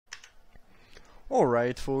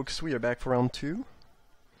Alright, folks, we are back for round 2.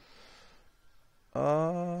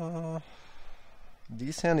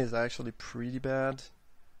 This hand is actually pretty bad.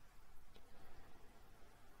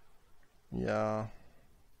 Yeah,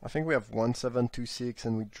 I think we have 1-7, 2-6,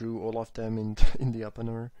 and we drew all of them in the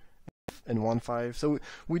opener, and 1-5. So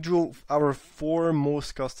we drew our 4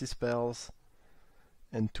 most costly spells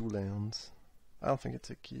and 2 lands. I don't think it's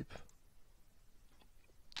a keep.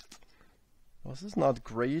 Well, this is not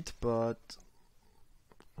great, but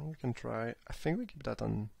we can try. I think we keep that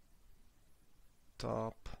on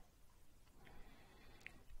top.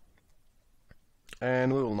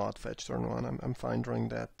 And we will not fetch turn 1. I'm fine drawing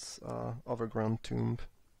that Overground Tomb.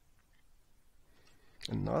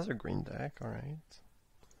 Another green deck, alright.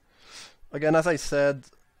 Again, as I said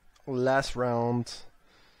last round,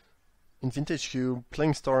 in Vintage Cube,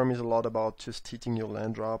 playing Storm is a lot about just hitting your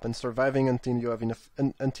land drop and surviving until you have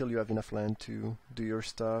enough land to do your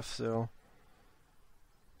stuff. So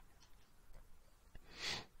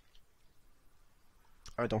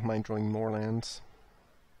I don't mind drawing more lands.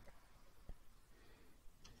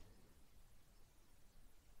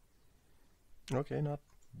 Okay, not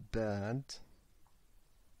bad.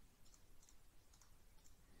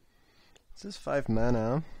 This is 5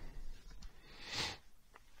 mana.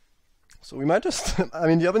 So we might just... I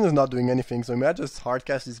mean, the oven is not doing anything, so we might just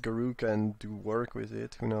hardcast this Garruk and do work with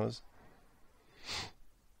it, who knows.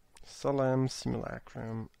 Solemn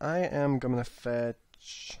Simulacrum. I am gonna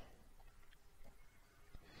fetch...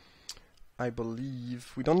 I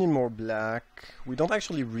believe... We don't need more black. We don't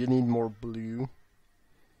actually really need more blue.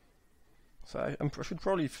 So I should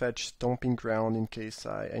probably fetch Stomping Ground in case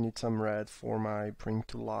I need some red for my Bring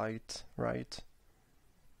to Light, right?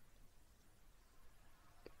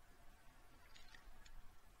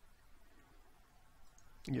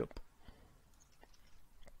 Yup.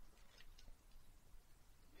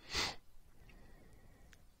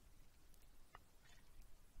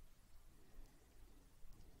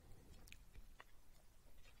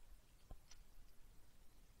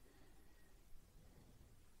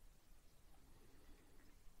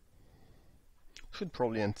 Should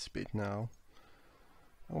probably anticipate now.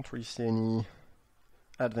 I don't really see any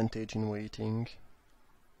advantage in waiting.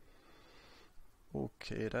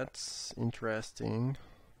 Okay, that's interesting.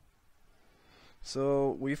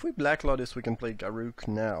 So, if we Black Lotus, we can play Garruk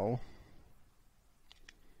now,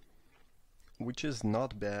 which is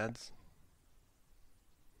not bad.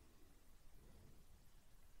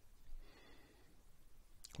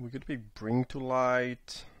 We could pick Bring to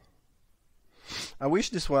Light. I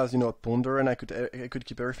wish this was, a Ponder, and I could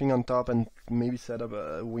keep everything on top and maybe set up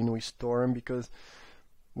a win with Storm, because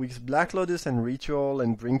with Black Lotus and Ritual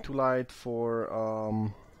and Bring to Light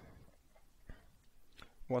for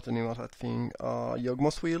what's the name of that thing?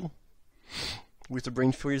 Yawgmoth's Wheel. With the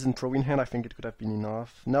Brain Freeze and Throw in hand, I think it could have been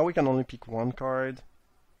enough. Now we can only pick 1 card.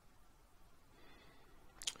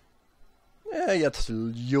 Yeah, you have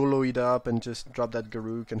to YOLO it up and just drop that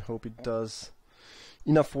Garruk and hope it does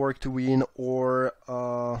enough work to win, or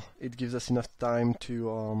it gives us enough time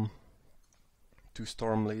to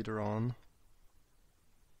storm later on.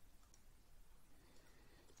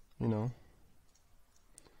 Turn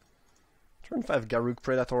 5 Garruk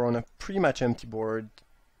Predator on a pretty much empty board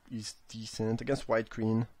is decent against white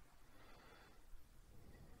green.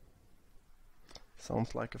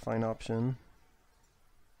 Sounds like a fine option.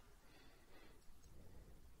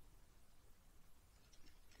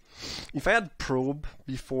 If I had Probe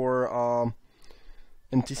before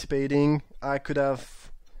anticipating, I could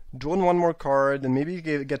have drawn 1 more card and maybe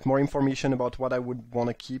get more information about what I would want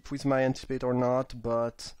to keep with my Anticipate or not,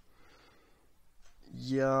 but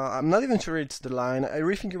yeah, I'm not even sure it's the line. I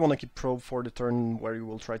really think you want to keep Probe for the turn where you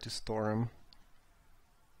will try to Storm.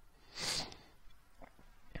 So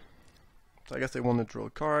I guess they want to draw a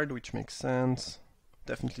card, which makes sense.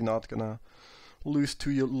 Definitely not gonna lose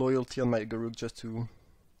 2 loyalty on my Garruk just to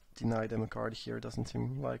deny them a card here. Doesn't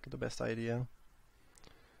seem like the best idea.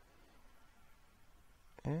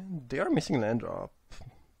 And they are missing land drop,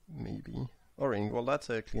 maybe. Or ring. Well, that's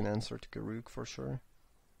a clean answer to Garruk for sure.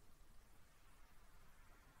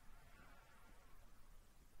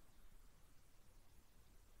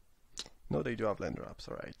 No, they do have land drops,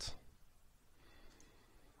 alright.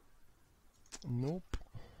 Nope.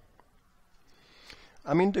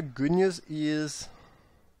 I mean, the good news is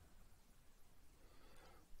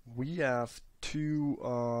we have 2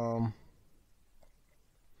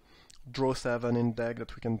 draw 7 in deck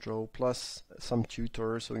that we can draw, plus some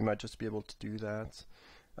tutors, so we might just be able to do that,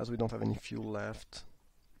 as we don't have any fuel left.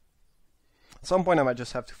 At some point I might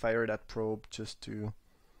just have to fire that Probe just to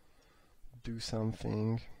do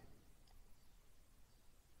something.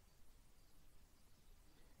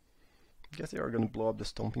 guess they are gonna blow up the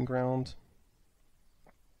stomping ground.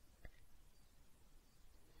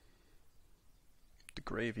 The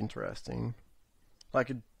grave, interesting.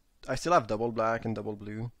 Like I still have double black and double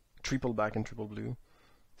blue, triple black and triple blue.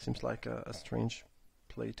 Seems like a strange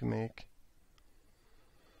play to make.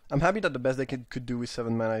 I'm happy that the best they could do with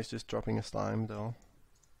 7 mana is just dropping a slime, though.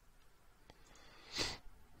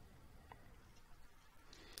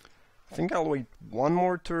 I think I'll wait one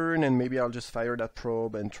more turn and maybe I'll just fire that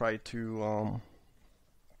probe and try to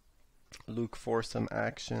look for some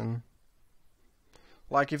action.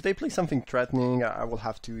 Like if they play something threatening, I will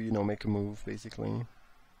have to, you know, make a move basically.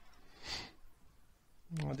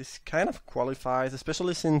 Well, this kind of qualifies,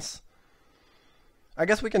 especially since I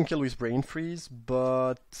guess we can kill with Brain Freeze,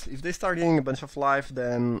 but if they start getting a bunch of life,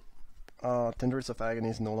 then Tendrils of Agony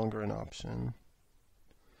is no longer an option.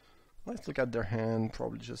 Let's look at their hand,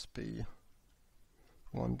 probably just pay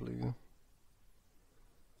 1 blue.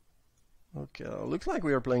 Okay, looks like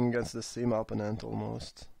we are playing against the same opponent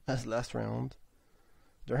almost as last round.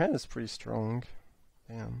 Their hand is pretty strong.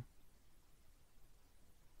 Damn.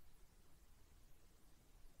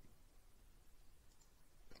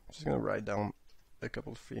 I'm just gonna write down a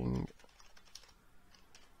couple things.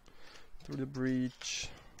 Through the Breach,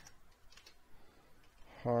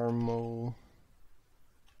 Harmo,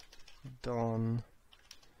 Dawn,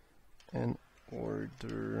 and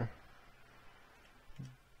Order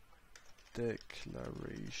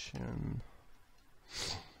Declaration.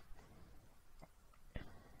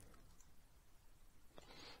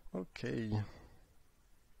 Okay.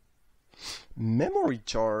 Memory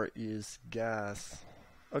Jar is gas.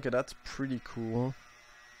 Okay, that's pretty cool.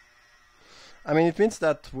 I mean, it means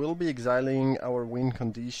that we'll be exiling our win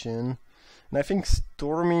condition. And I think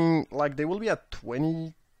storming, like, they will be at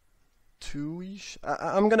 22-ish.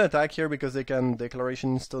 I'm gonna attack here because they can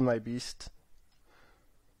Declaration Stone my beast.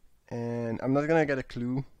 And I'm not gonna get a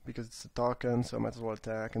clue because it's a token, so I might as well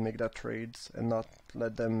attack and make that trades and not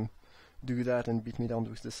let them do that and beat me down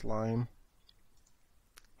with the slime.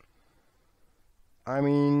 I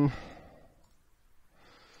mean,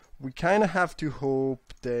 we kind of have to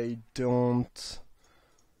hope they don't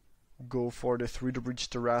go for the Through the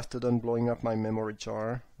Breach Terastodon blowing up my Memory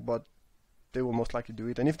Jar, but they will most likely do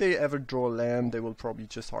it. And if they ever draw a land, they will probably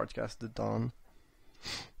just hardcast the Dawn.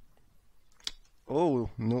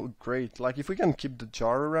 Oh, no, great. Like, if we can keep the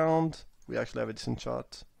jar around, we actually have a decent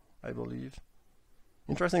shot, I believe.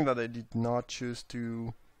 Interesting that I did not choose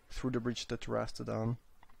to Through the Breach the Terastodon.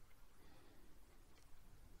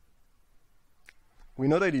 We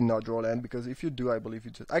know they did not draw land, because if you do, I believe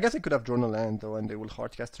you just... I guess I could have drawn a land, though, and they will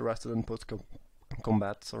hardcast Terastodon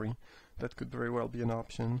post-combat, sorry. That could very well be an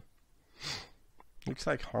option. Looks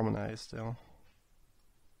like Harmonized, though.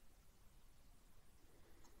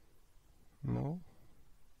 No?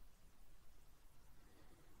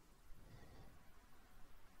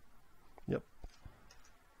 Yep.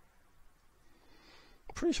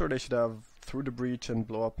 Pretty sure they should have Through the Breach and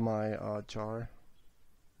blow up my jar.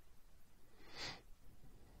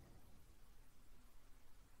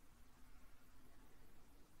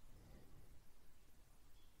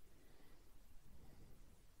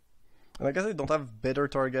 And I guess I don't have better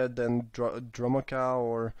target than Dromoka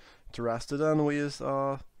or Terastodon with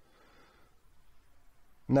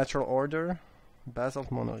Natural Order.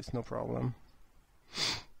 Basalt Mono is no problem.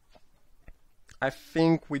 I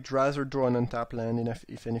think we'd rather draw an untap land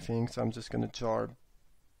if anything, so I'm just gonna jar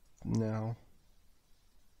now.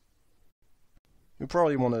 You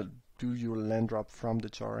probably want to do your land drop from the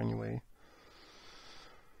jar anyway.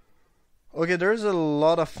 Okay, there's a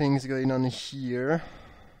lot of things going on here.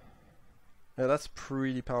 Yeah, that's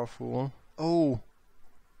pretty powerful. Oh!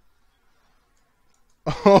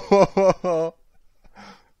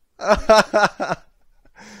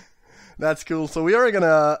 That's cool. So we are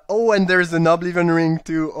gonna... Oh, and there's an Oblivion Ring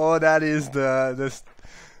too. Oh, that is the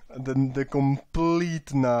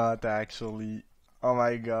complete nut, actually. Oh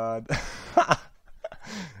my god.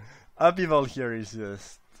 Upheaval here is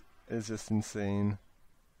just insane.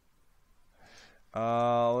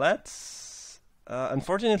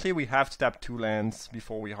 Unfortunately, we have to tap 2 lands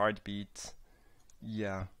before we heartbeat.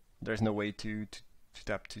 Yeah, there's no way to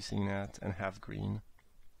tap 2 Signet and have green.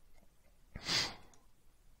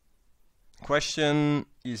 Question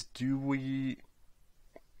is, do we...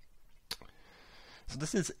 So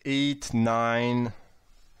this is 8, 9.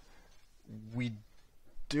 We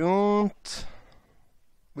don't...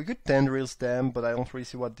 We could Tendrils them, but I don't really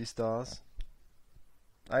see what this does.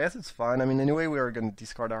 I guess it's fine. I mean, anyway, we are going to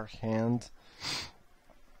discard our hand.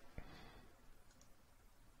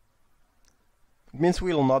 It means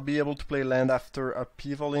we will not be able to play land after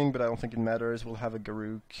upheavaling, but I don't think it matters. We'll have a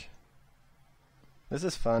Garruk. This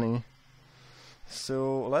is funny.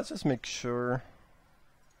 So let's just make sure.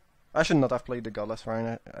 I should not have played the Godless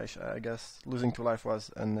Shrine. I guess losing 2 life was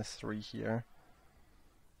unnecessary here.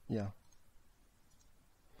 Yeah.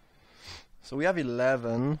 So we have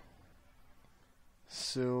 11.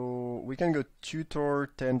 So we can go Tutor,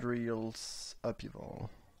 Tendrils, Upheaval.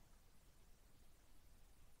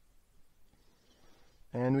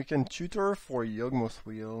 And we can Tutor for Yawgmoth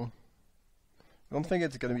Wheel. I don't think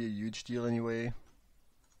it's gonna be a huge deal anyway.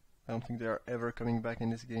 I don't think they are ever coming back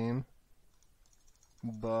in this game.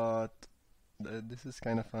 But this is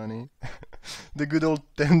kind of funny. The good old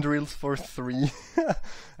Tendrils for 3.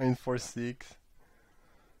 I mean for 6.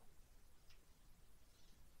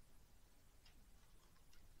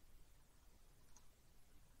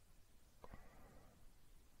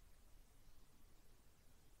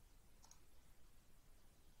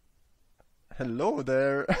 Hello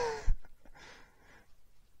there.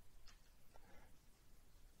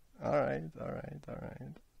 Alright.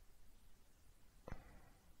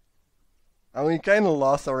 I mean, we kinda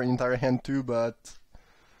lost our entire hand too, but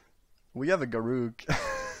we have a Garruk.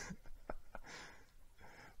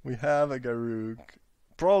 We have a Garruk.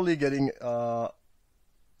 Probably getting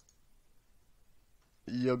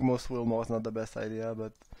Yawgmoth Wheel was not the best idea,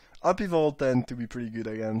 but Upheaval tend to be pretty good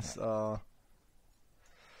against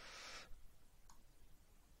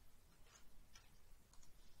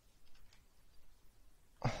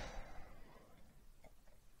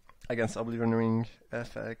against Oblivion Ring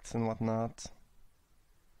effects and whatnot.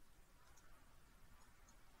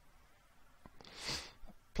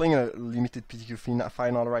 Playing a limited PTQ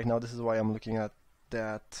final right now, this is why I'm looking at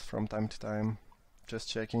that from time to time. Just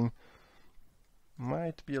checking.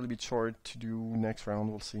 Might be a little bit short to do next round,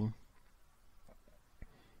 we'll see.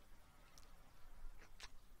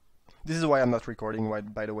 This is why I'm not recording,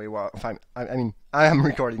 by the way. I mean, I am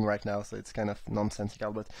recording right now, so it's kind of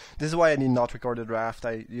nonsensical. But this is why I did not record a draft.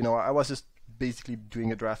 I was just basically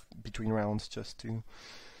doing a draft between rounds, just to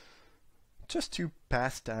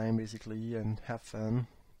pass time basically and have fun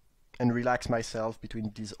and relax myself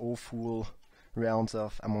between these awful rounds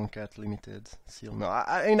of Amonkhet Limited Seal. No,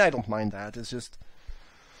 I mean I don't mind that. It's just.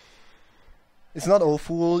 It's not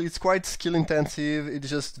awful. It's quite skill intensive. It's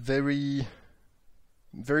just very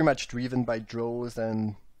much driven by draws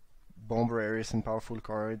and bomber areas and powerful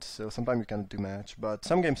cards, so sometimes you cannot do much, but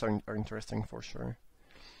some games are interesting for sure.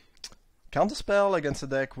 Counterspell against a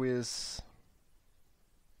deck with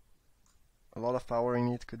a lot of power in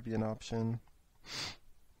it could be an option.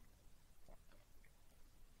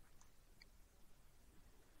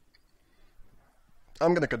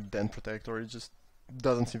 I'm gonna cut Den Protector, it just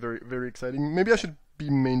doesn't seem very exciting. Maybe I should be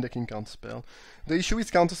main decking Counterspell. The issue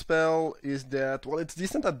with Counterspell is that, well, it's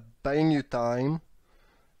decent at buying you time.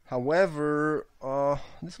 However,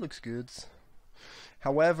 this looks good.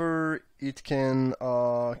 However, it can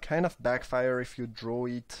kind of backfire if you draw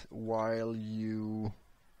it while you...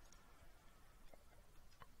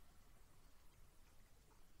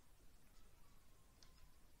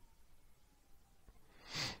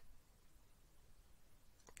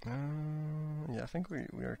 yeah, I think we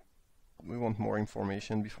want more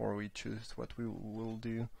information before we choose what we will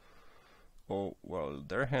do. Oh, well,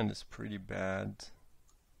 their hand is pretty bad.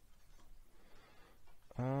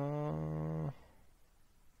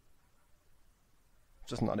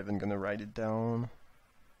 Just not even gonna write it down.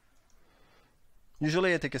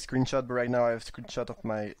 Usually I take a screenshot, but right now I have a screenshot of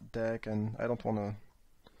my deck and I don't wanna...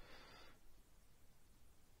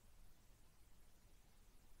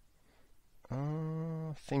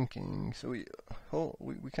 Thinking. So we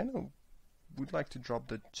kind of would like to drop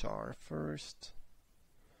the Jar first.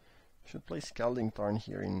 Should play Scalding Tarn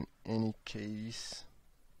here in any case.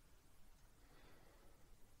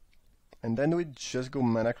 And then we just go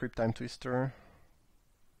Mana Crypt Time Twister.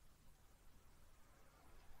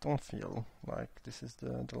 Don't feel like this is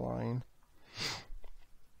the line.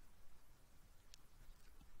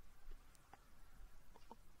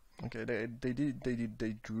 Okay, they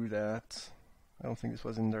drew that. I don't think this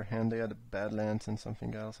was in their hand. They had a Badlands and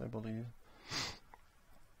something else, I believe.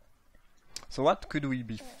 So what could we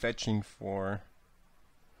be fetching for?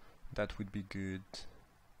 That would be good.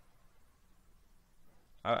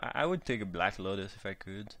 I would take a Black Lotus if I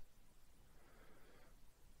could.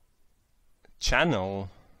 Channel.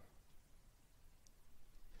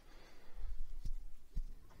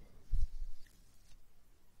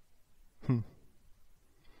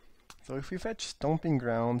 So if we fetch Stomping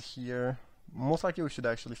Ground here, most likely we should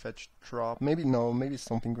actually fetch Drop. Maybe no, maybe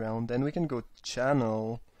Stomping Ground. Then we can go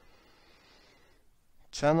Channel.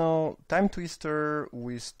 Channel Time Twister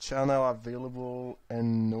with Channel available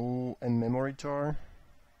and Memory Jar.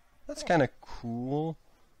 That's kind of cool.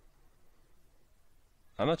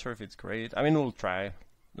 I'm not sure if it's great. I mean, we'll try.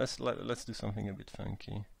 Let's do something a bit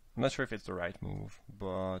funky. I'm not sure if it's the right move,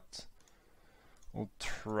 but we'll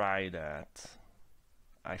try that,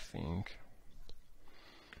 I think.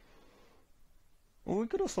 Well, we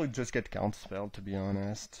could also just get Counterspell, to be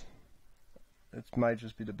honest. It might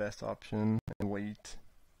just be the best option and wait.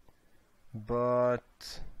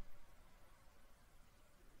 But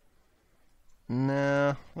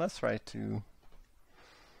nah, let's try to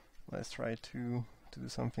do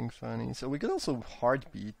something funny. So we could also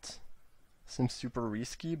Heartbeat. Seems super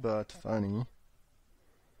risky, but funny.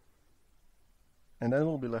 And then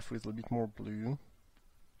we'll be left with a bit more blue.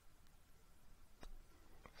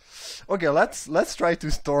 Okay, let's try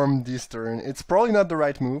to Storm this turn. It's probably not the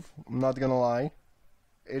right move, I'm not gonna lie.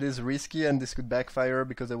 It is risky and this could backfire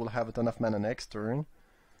because they will have a ton of mana next turn.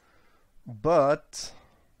 But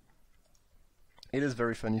it is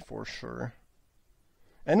very funny for sure.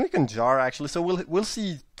 And we can jar actually, so we'll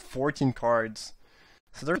see 14 cards.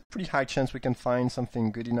 So there's a pretty high chance we can find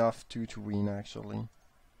something good enough to win actually.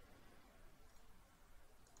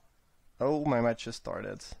 Oh, my match just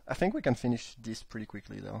started. I think we can finish this pretty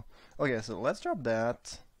quickly though. Okay, so let's drop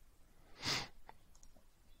that.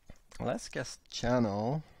 Let's cast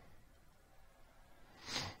Channel.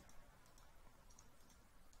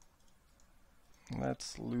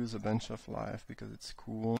 Let's lose a bunch of life because it's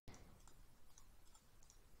cool.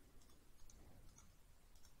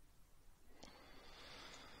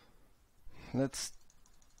 Let's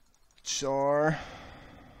jar.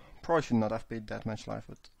 Probably should not have paid that much life,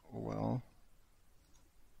 but oh well.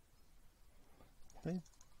 Play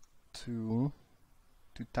 2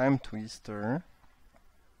 to Time Twister.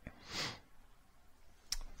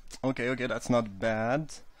 Okay, that's not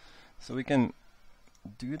bad. So we can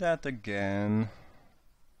do that again.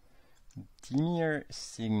 Dimir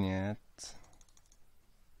Signet.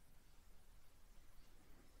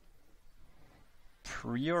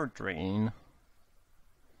 Preordain.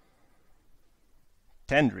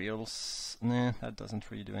 Tendrils. Nah, that doesn't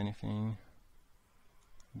really do anything.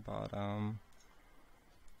 Bottom.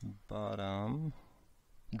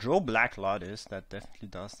 Draw Black Lotus, that definitely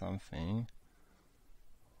does something.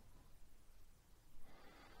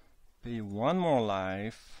 Pay 1 more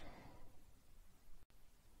life.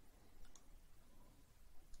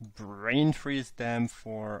 Brain freeze them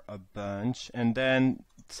for a bunch, and then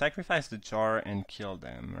sacrifice the jar and kill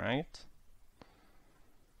them, right?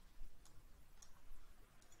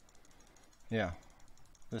 Yeah,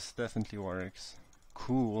 this definitely works.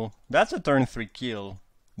 Cool. That's a turn 3 kill.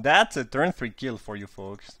 That's a turn 3 kill for you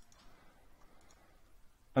folks.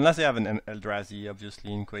 Unless they have an Eldrazi,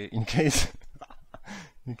 obviously, in case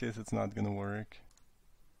in case it's not gonna work.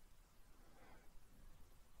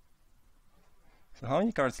 So how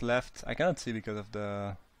many cards left? I cannot see because of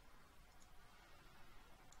the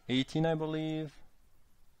 18, I believe.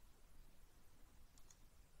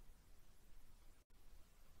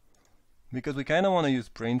 Because we kind of want to use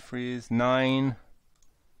Brain Freeze. 9,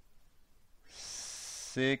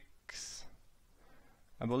 6.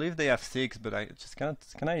 I believe they have 6, but I just cannot.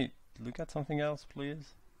 Can I look at something else,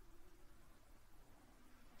 please?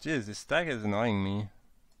 Jeez, this stack is annoying me.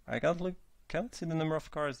 I can't see the number of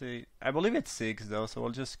cards they. I believe it's 6 though, so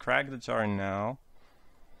we'll just crack the jar now.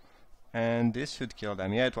 And this should kill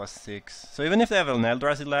them. Yeah, it was 6. So even if they have an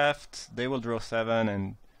Eldrazi left, they will draw 7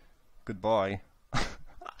 and goodbye.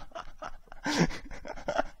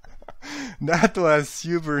 That was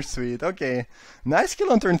super sweet. Okay, nice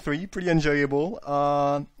kill on turn 3, pretty enjoyable.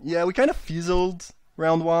 Yeah, we kind of fizzled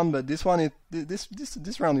round 1, but this one,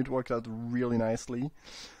 this round it worked out really nicely.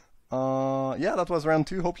 Yeah, that was round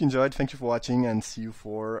 2. Hope you enjoyed. Thank you for watching, and see you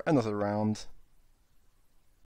for another round.